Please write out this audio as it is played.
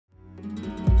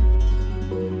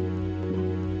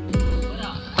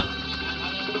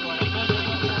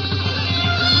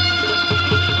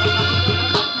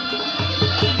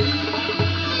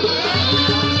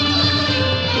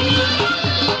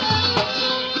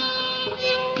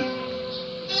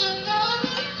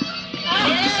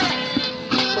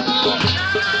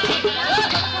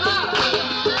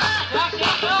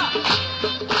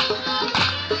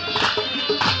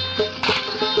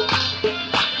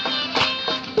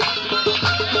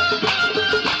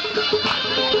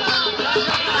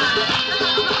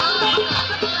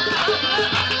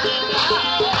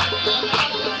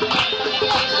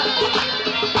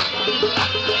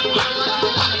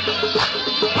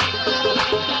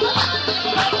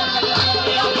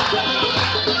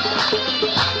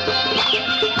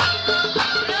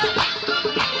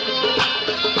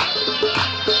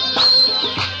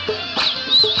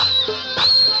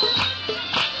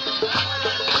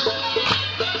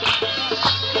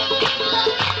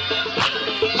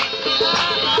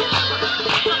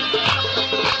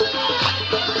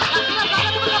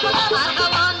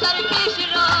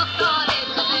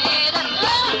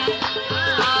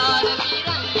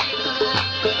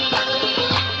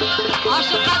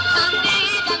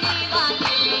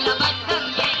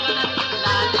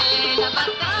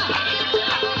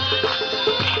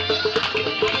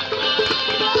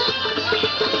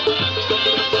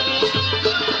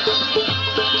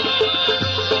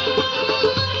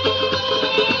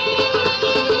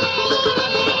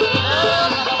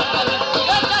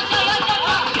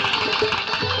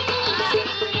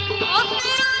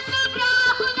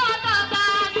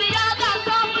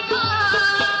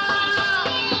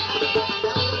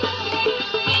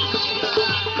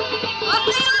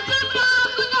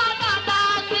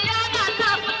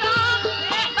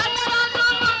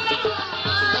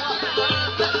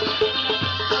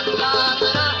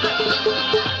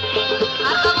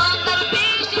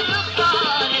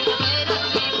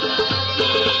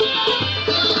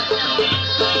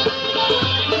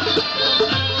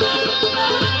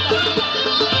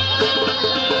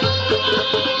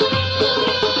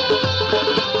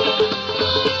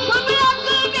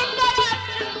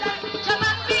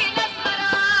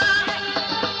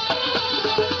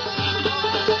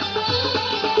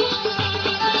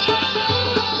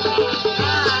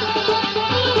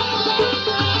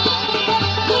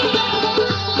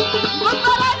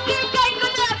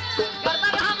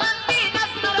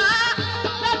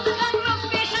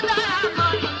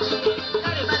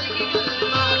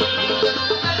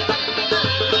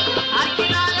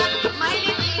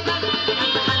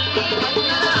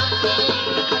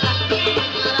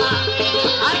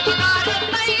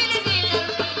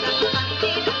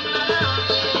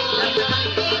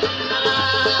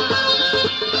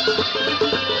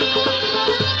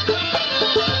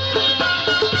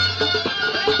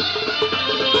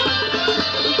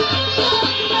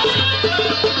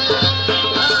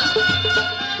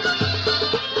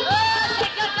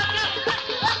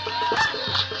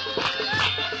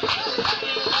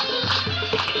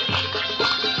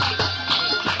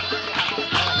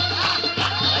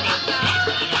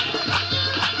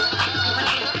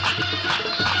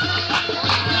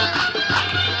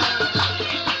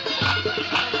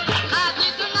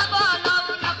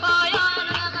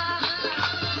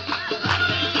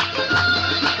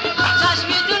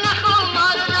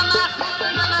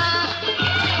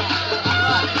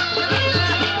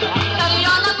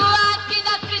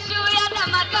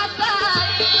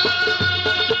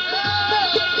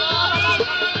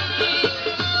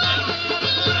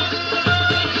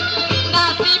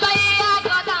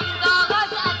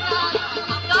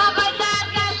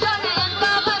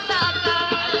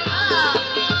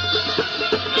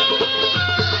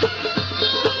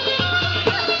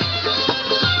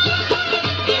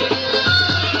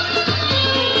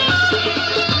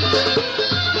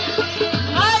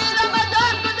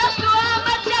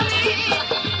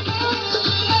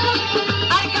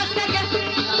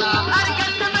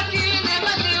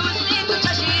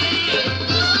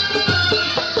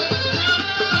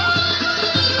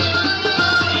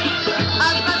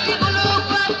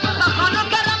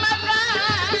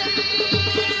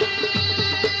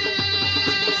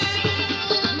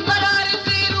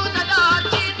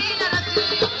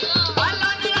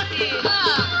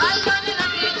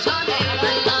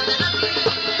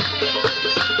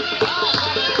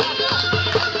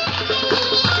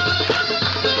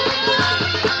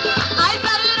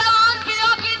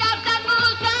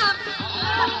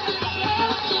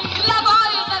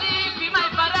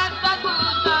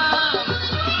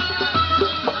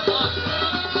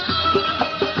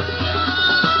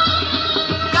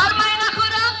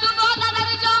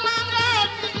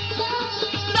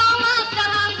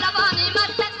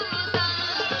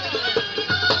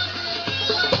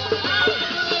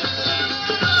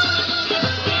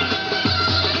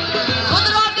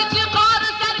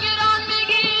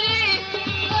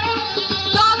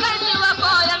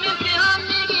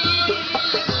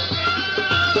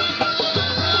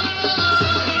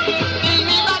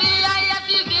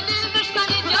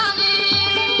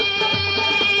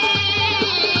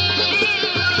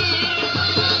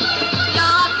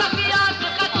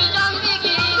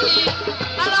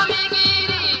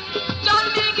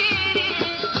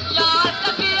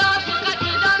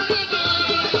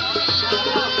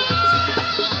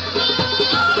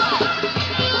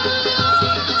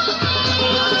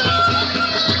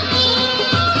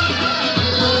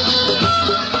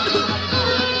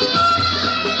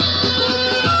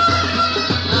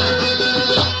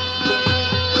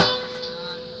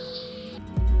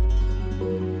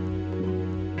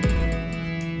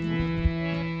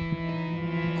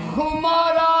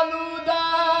خمار آلوده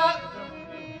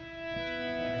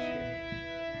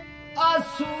از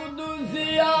سود و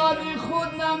زیان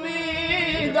خود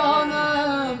نمیدانم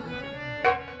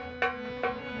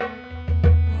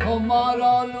خمار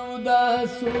آلوده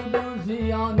سود و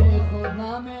زیان خود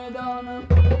نمیدانم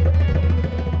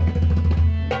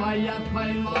باید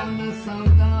پیمان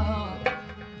سودا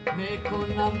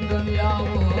میکنم دنیا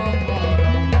و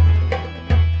باران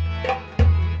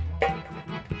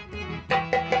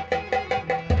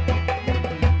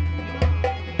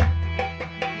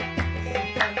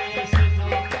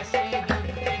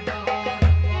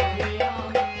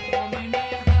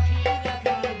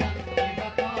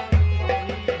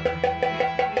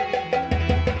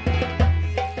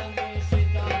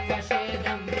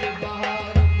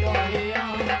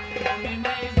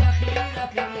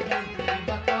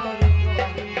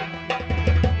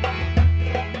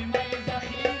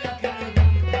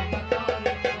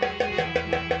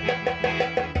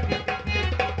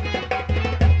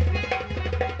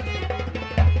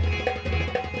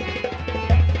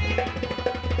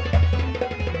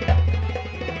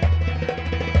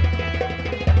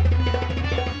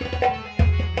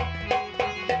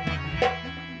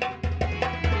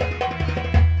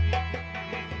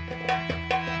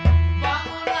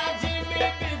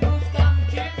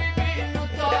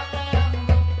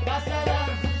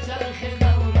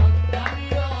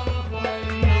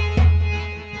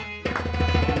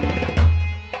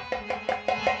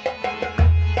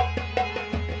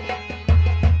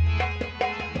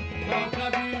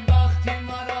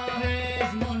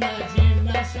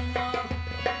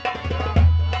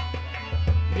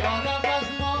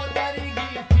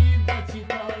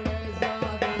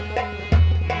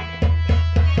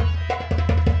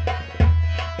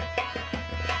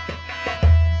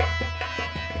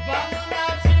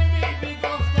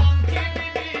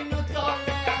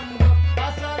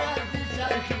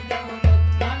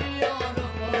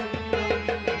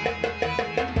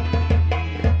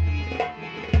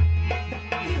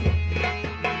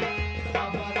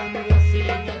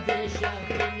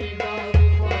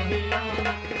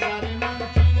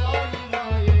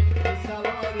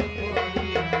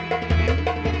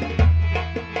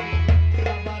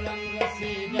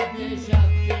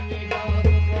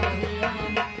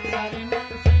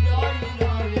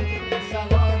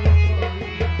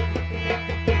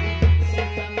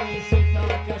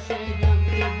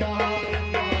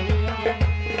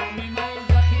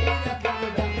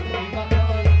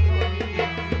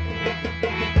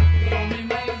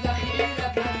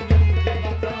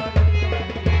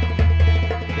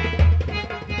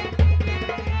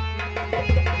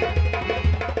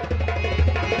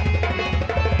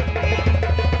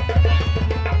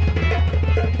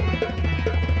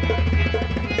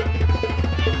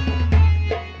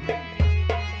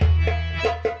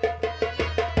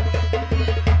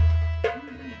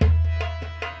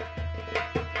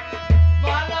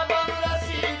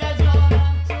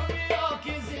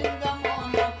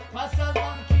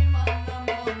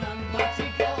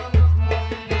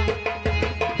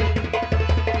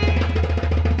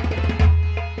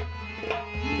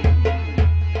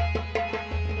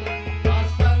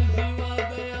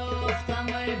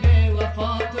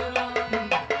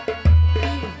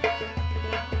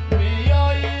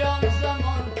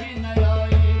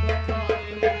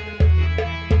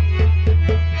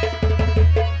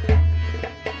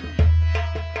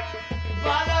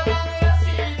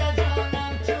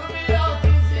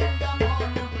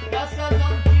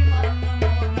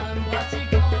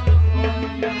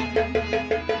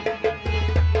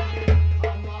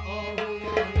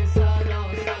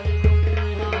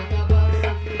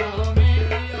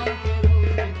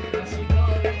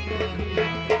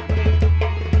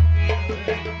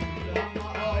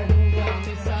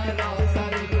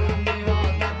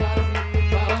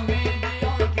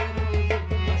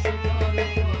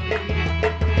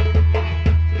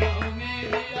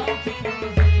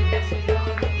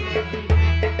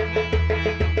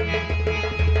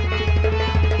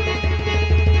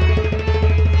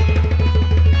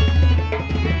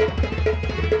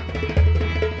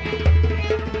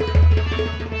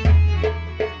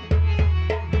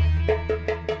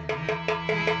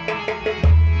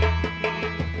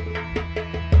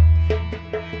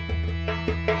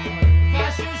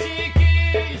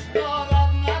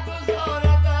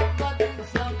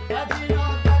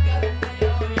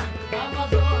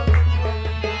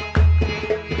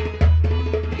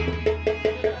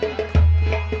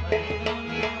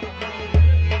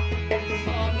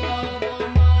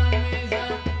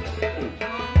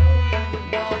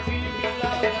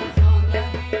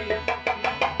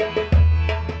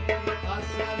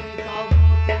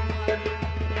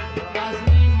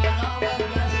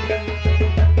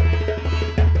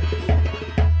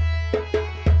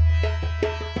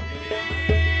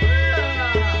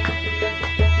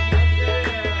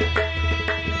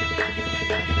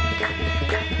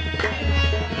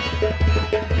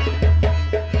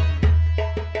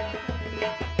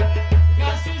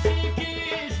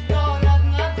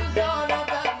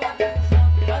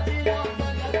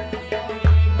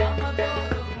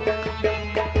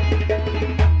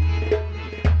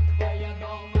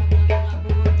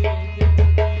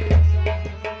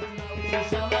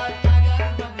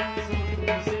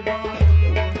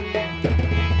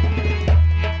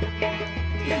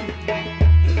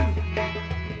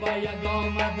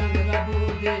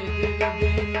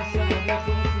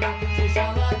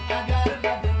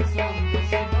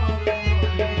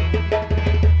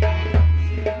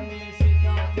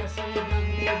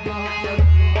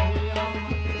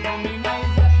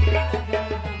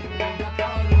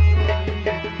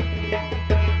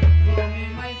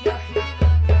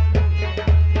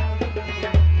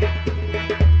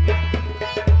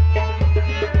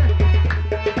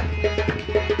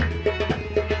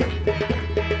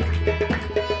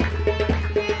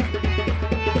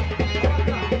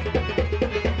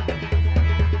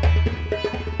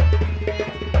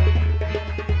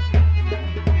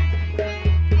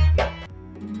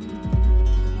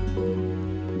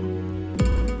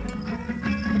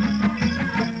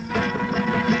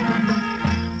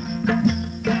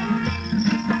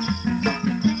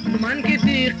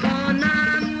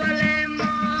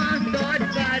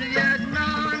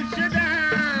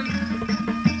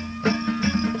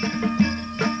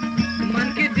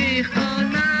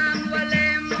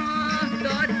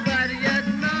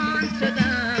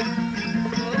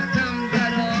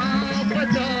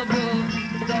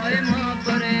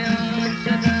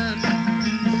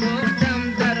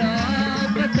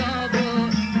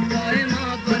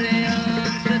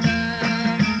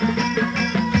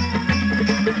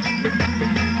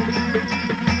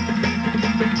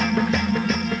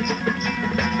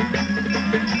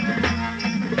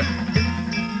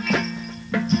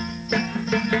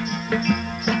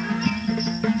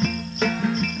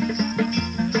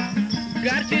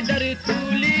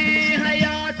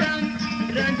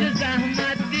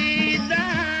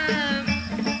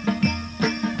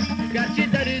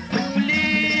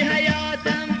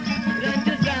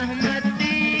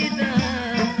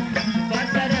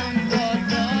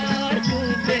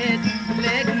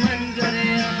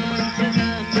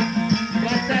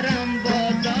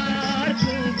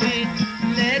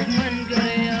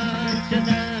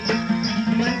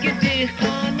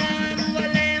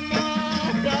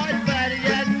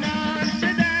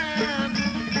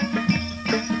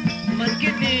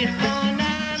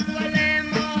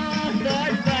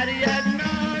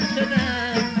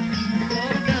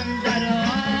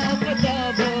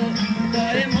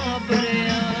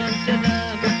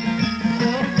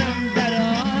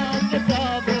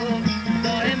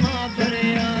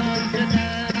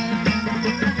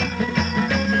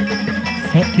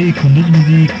ثبت کندوز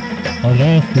موزیک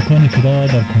آدرس دکان کدا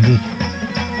در کندوز.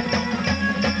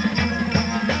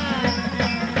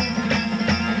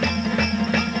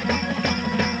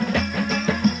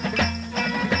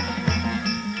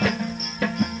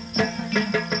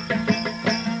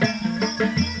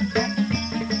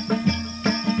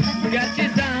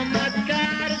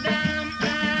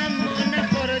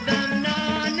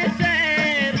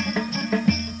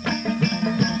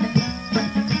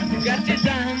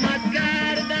 زحمت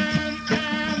کردم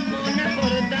اما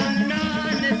نخوردم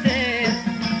نان سر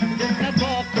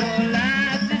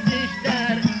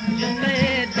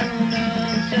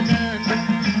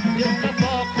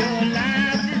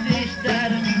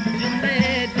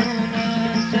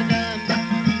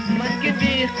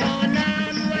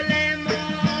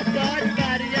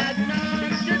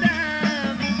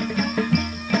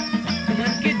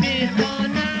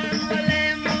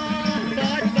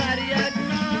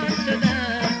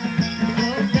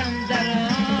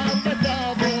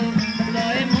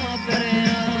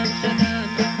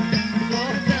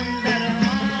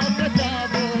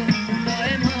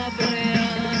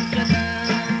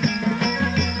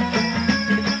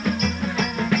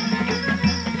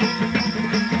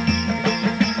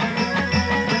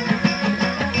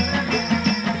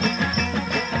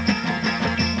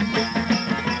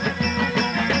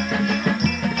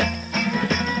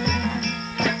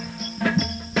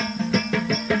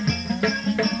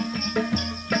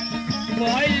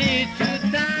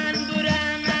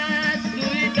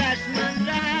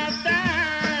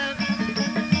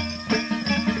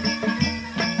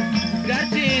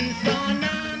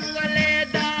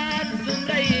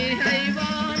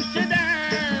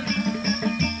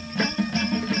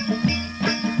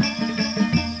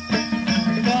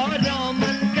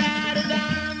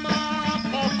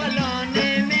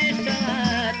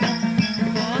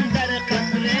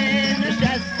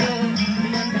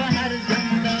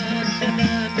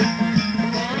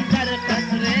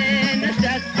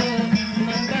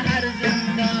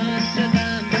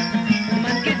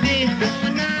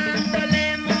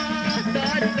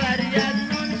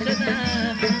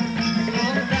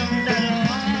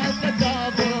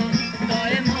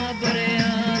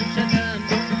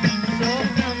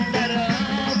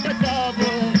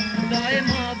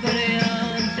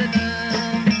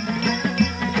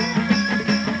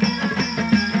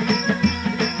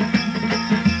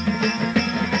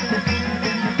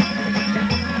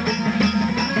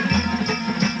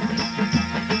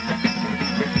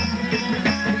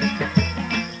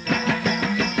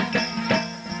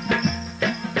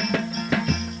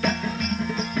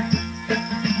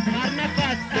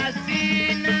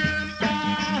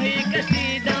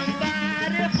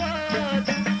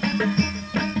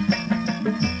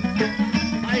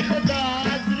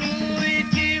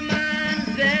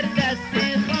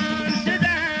دستی خان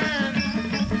شدم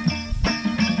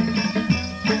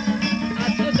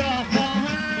از خدا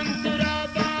خواهم تو را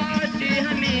باشی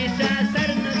همیشه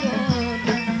سر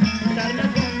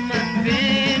نکن من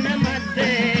بینمت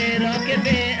را که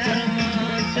به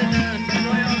ارمان شدم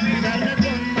سر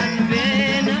نکن من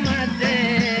بینمت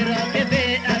را که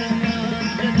به ارمان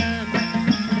شدم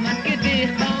من که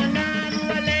دیخانم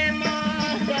ولی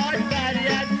محتاج بر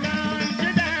یک نان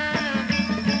شدم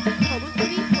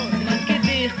من که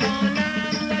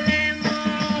دیخانم ولی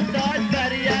محتاج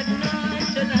بر یک نان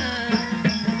شدم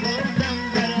گفتم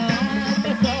در آب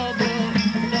تاب و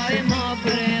دای ما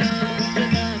بریان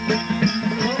شدم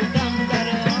گفتم در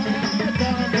آب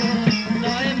تاب و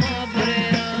دای ما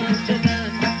بریان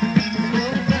شدم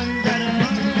گفتم در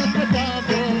آب تاب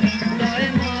و دای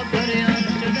ما بریان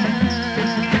شدم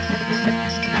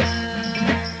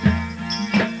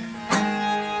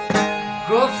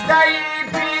گفته ای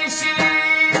پیشی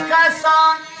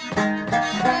کسان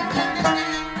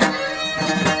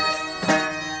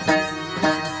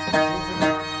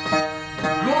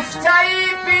گفته ای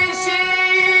پیشی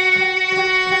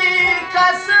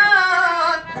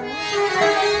کسان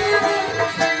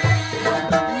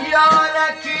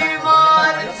یارکی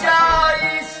مار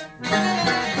جاییست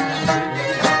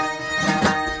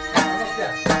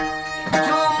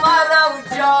تو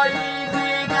مرو جایی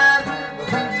دیگر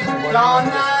تا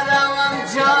نروم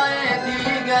جای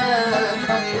دیگر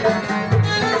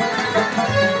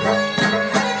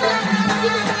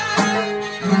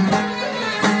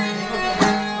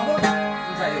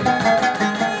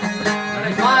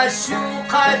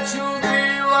معشوقه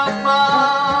چوبی وفا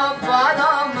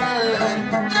برآمد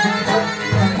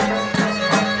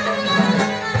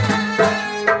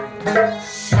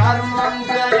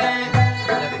شرمنده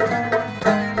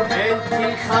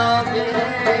انتخاب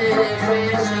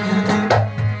خویشم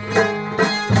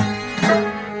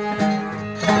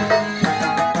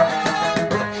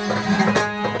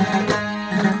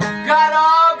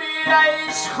گرابی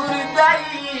عیش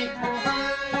خورده‌ای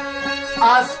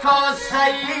از کاسه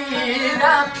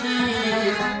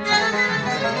رقیب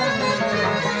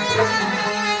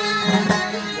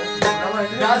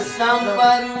دستم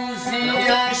بروزی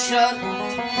شد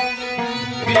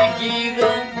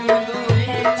بگیرم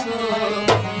گلوی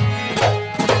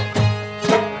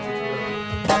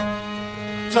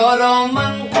تو را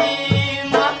من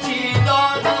قیمتی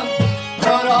دادم تو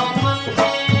را من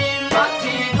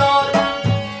قیمتی دادم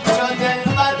چو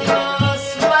دلبر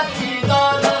نسبتی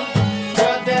دادم چو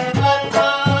دلبر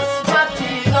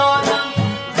نسبتی دادم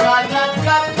غلط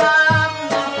کردم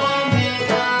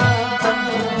نفهمیدم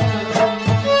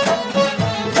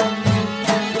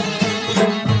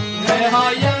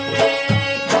رهایم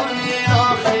میکنی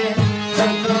آخه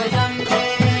جدایم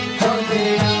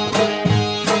میکنی آخه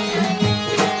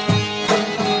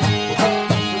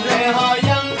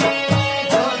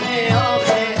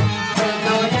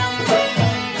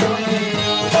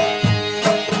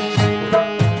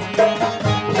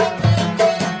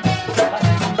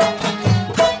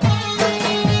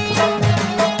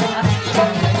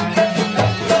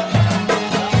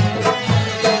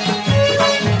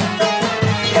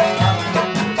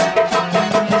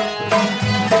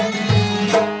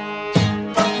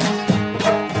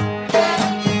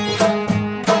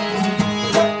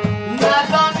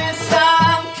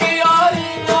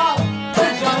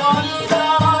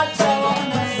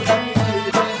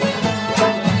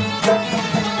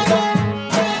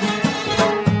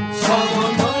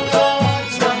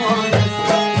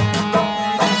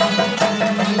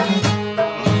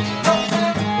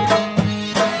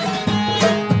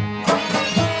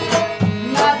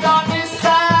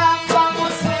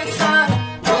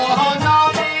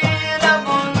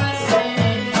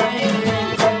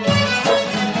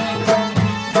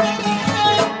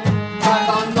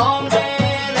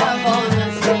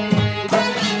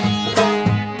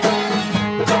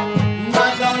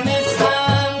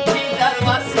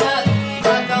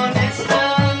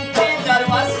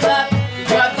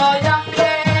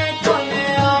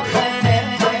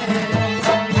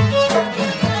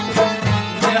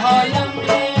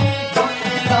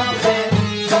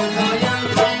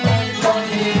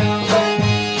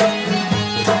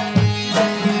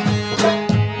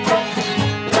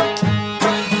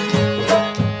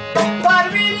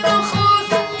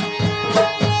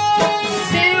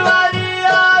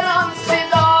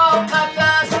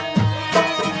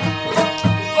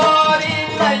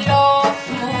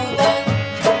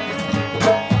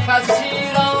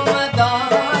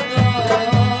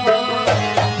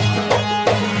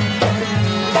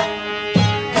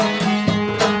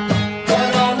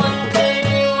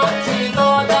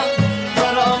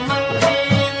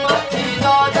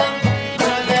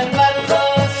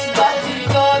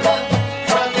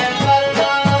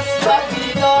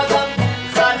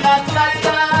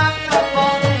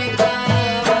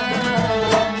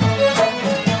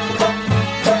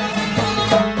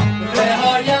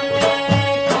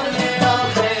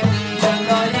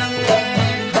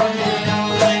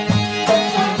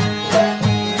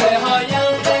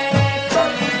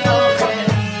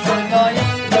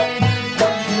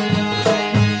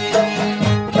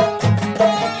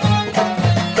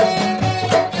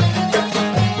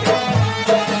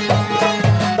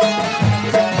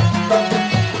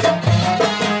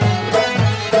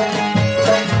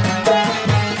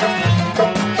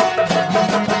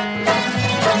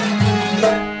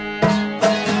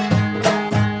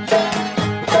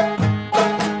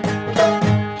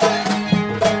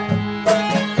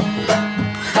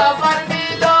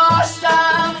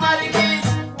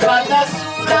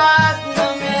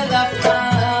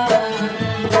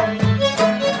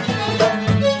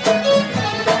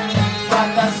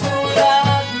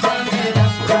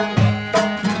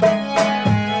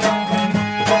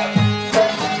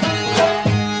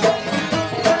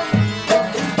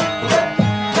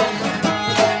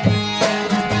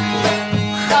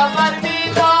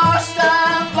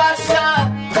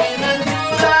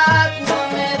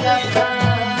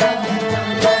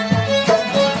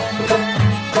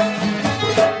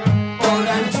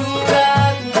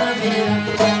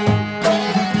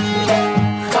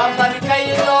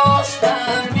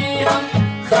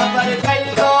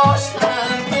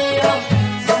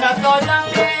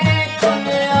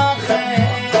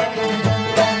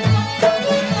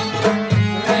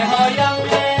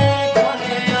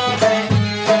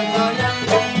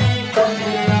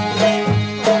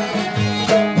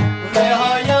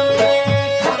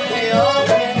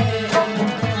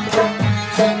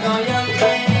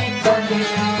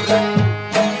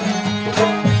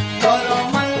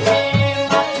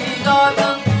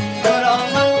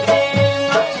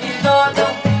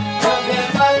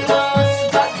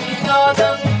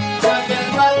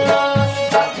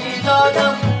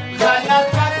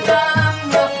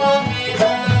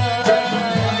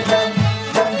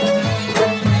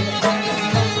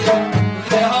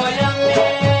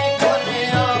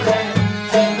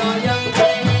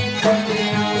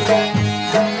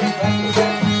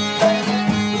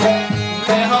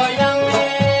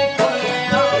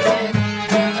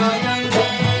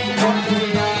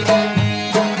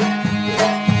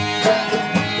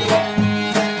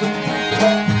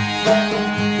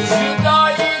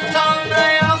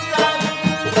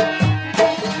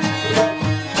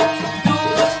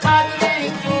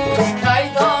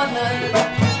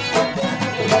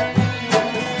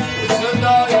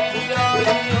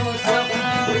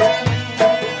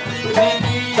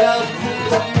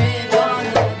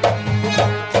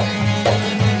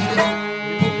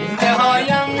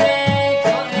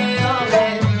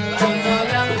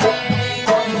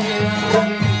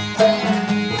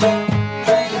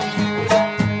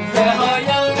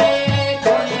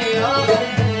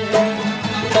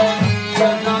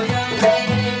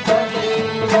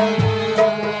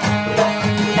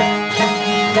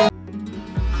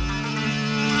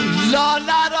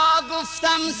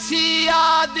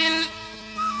سیاه دل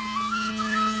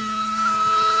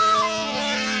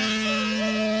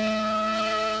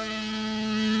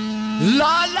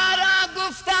لاله را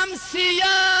گفتم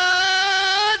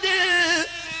سیاه دل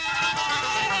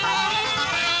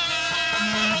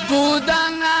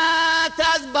بودنت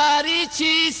از باری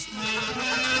چیست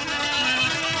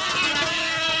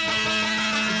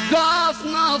گفت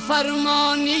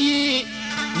نافرمانی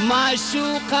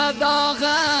معشوق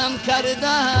داغم کرده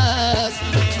است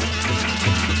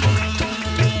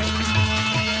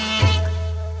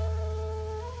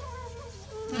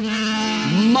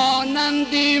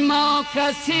مانندی ما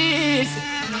کسیست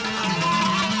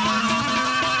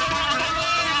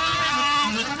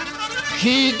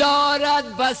کی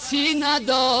دارد بسی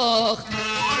نداخت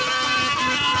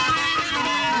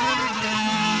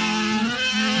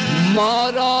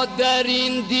مارا در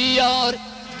این دیار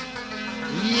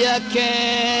یک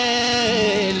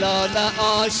لاله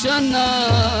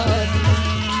آشناست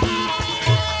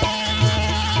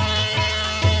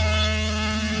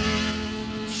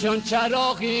چون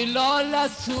چراغی لاله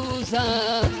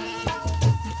سوزم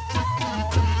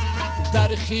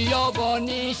در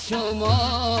خیابانی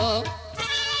شما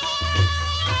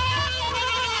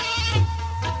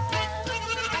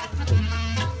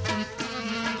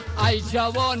ای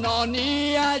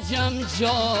جوانانی عجم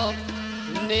جا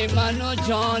نه من و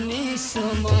جانی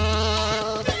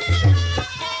شما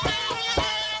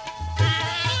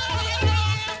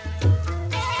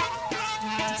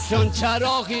چون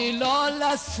چراغی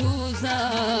لاله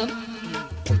سوزم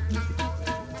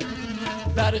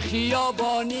در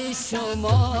خیابانی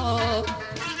شما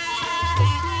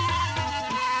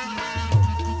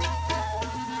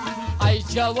ای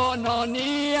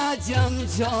جوانانی عجم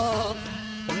جا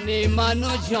نه من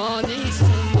و جانی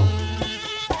شما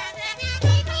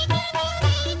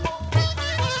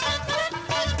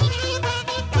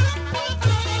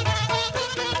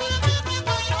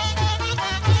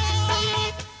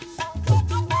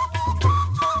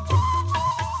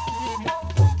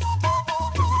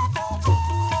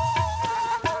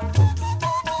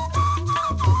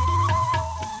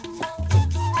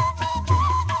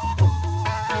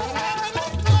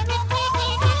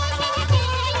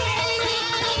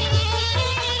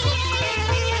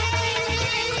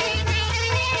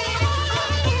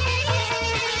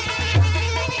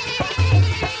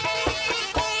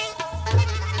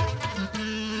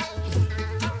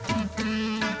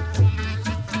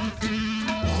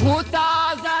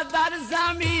تازه در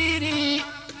ضمیری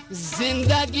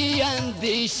زندگی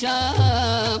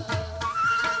اندیشم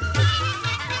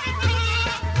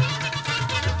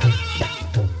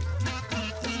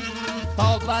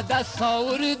تا به دست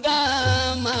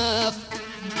آوردم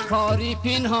کاری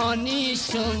پنهانی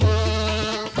شما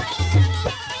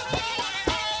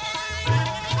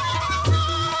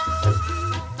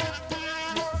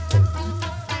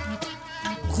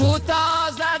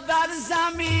تازه در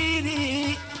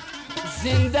ضمیری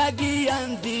زندگی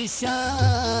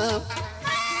اندیشم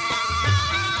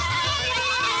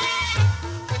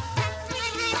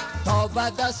تا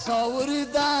به دست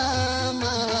آوردم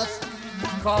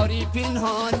کاری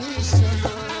پنهانی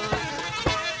شما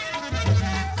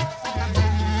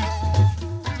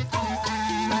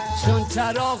چون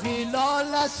چراغی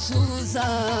لاله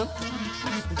سوزم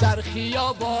در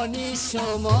خیابانی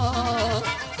شما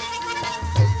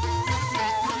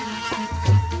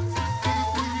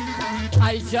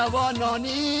ای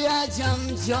جوانانی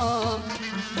عجم جان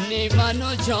نی من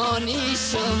و جانی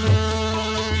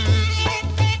شما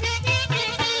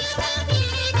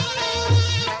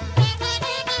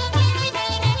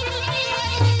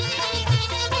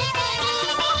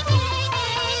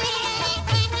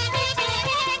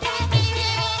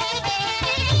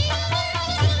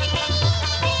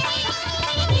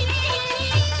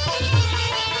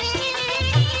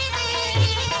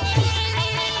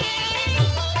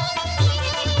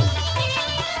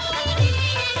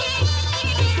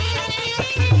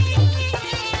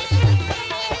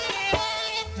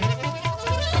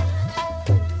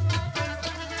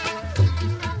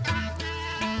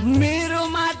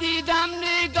دیدم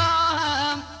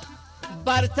نگاهم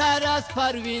برتر از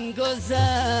پروین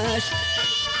گذشت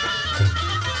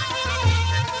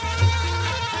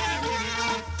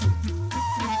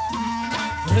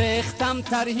ریختم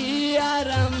ترهی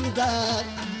ارم در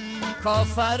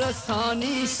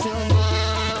کافرستانی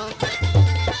شما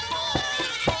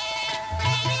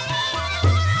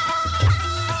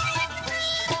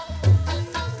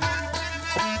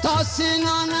تا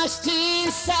سینانش تیر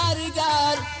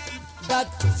سرگر بد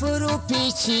فرو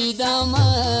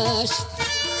پیچیدمش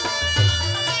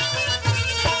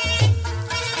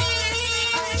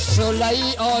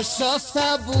شله‌ای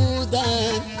آشفته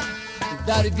بودن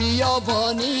در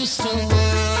بیابانی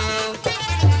شما.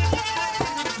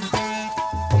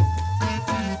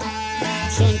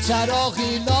 چون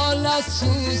چراغی لاله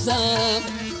سوزم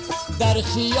در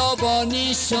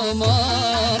خیابانی شما.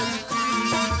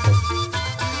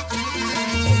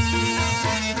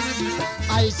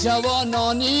 ای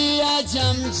جوانانی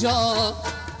عجم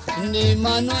جان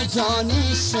من و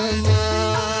جانی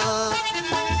شما.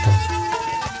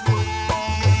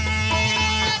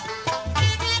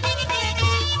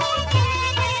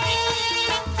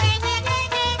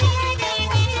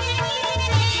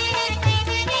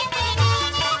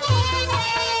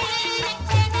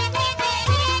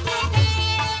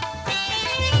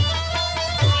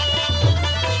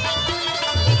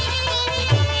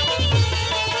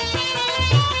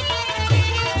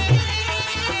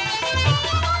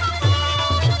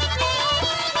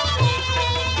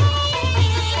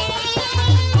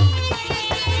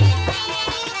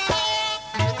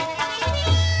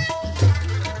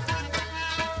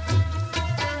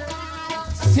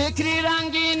 فکری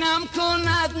رنگینم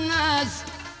کند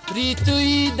نظری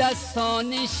توی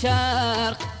دستان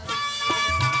شرق.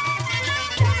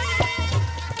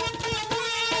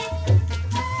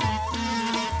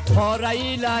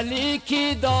 پاره لالی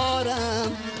که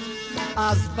دارم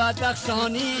از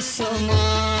بدخشانی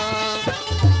شما.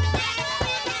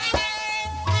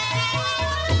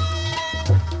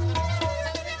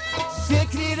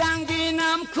 فکری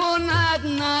رنگینم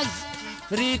کند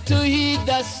نظری توی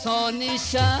دستان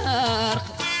شرق.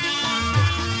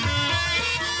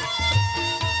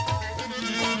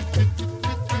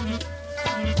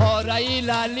 پاره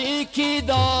لالی که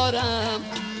دارم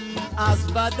از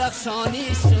بدخشانی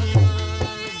شما.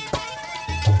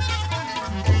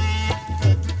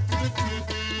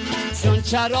 چون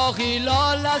چراغی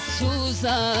لاله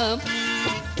سوزم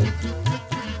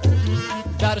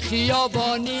در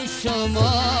خیابانی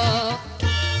شما.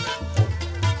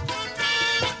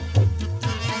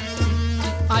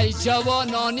 ای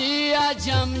جوانانی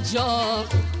عجم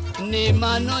جان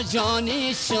من و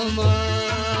جانی شما.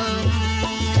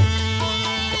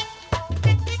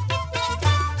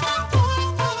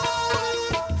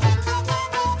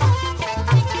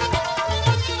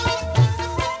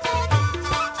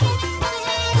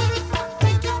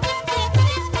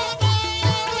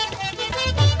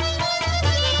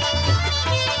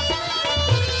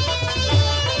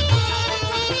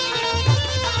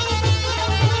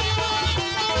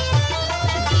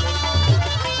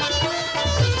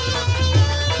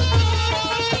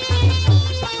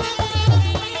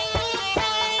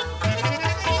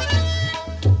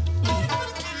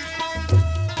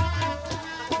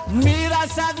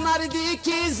 میرسد مردی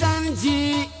که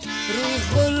زنجیر روی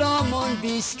غلامان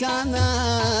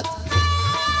بیشکند.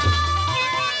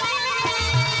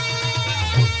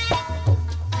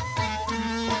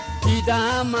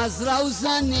 دیدم از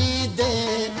روزنی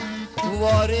ده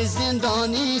وار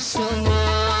زندانی شما.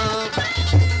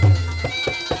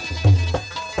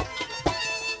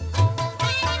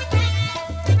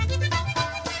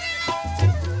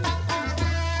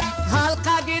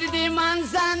 حلقه گردی من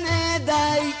زنه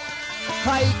دی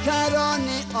پیکران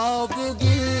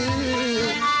آبگی.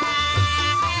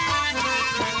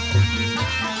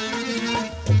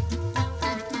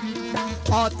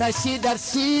 آتشی در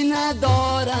سینه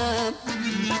دارم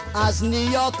از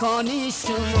نیاکانی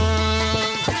شما.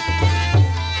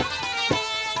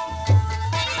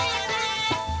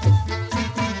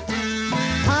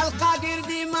 حلقه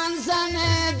گردی من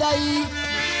زنه دی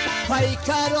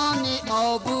پیکران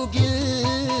آبگی.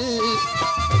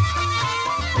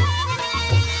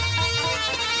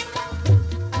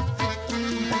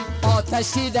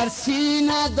 آتشی در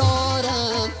سینه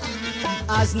دارم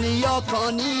از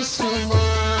نیاکانی شما.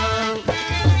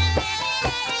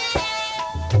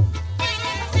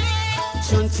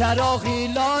 چون چراغی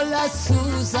لاله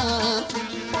سوزم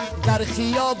در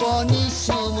خیابانی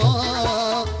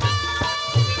شما.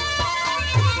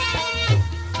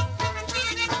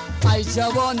 ای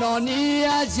جوانانی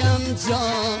عجم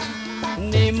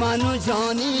جان من و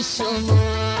جانی شما.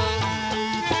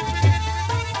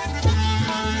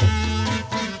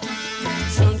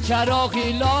 چون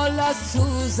چراغی لاله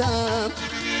سوزم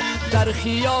در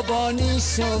خیابانی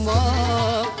شما.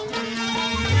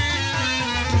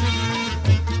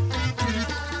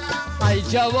 ای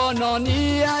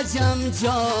جوانانی عجم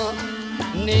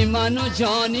جان من و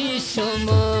جانی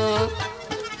شما.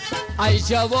 ای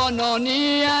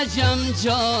جوانانی عجم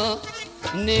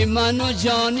جان من و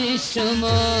جانی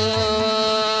شما.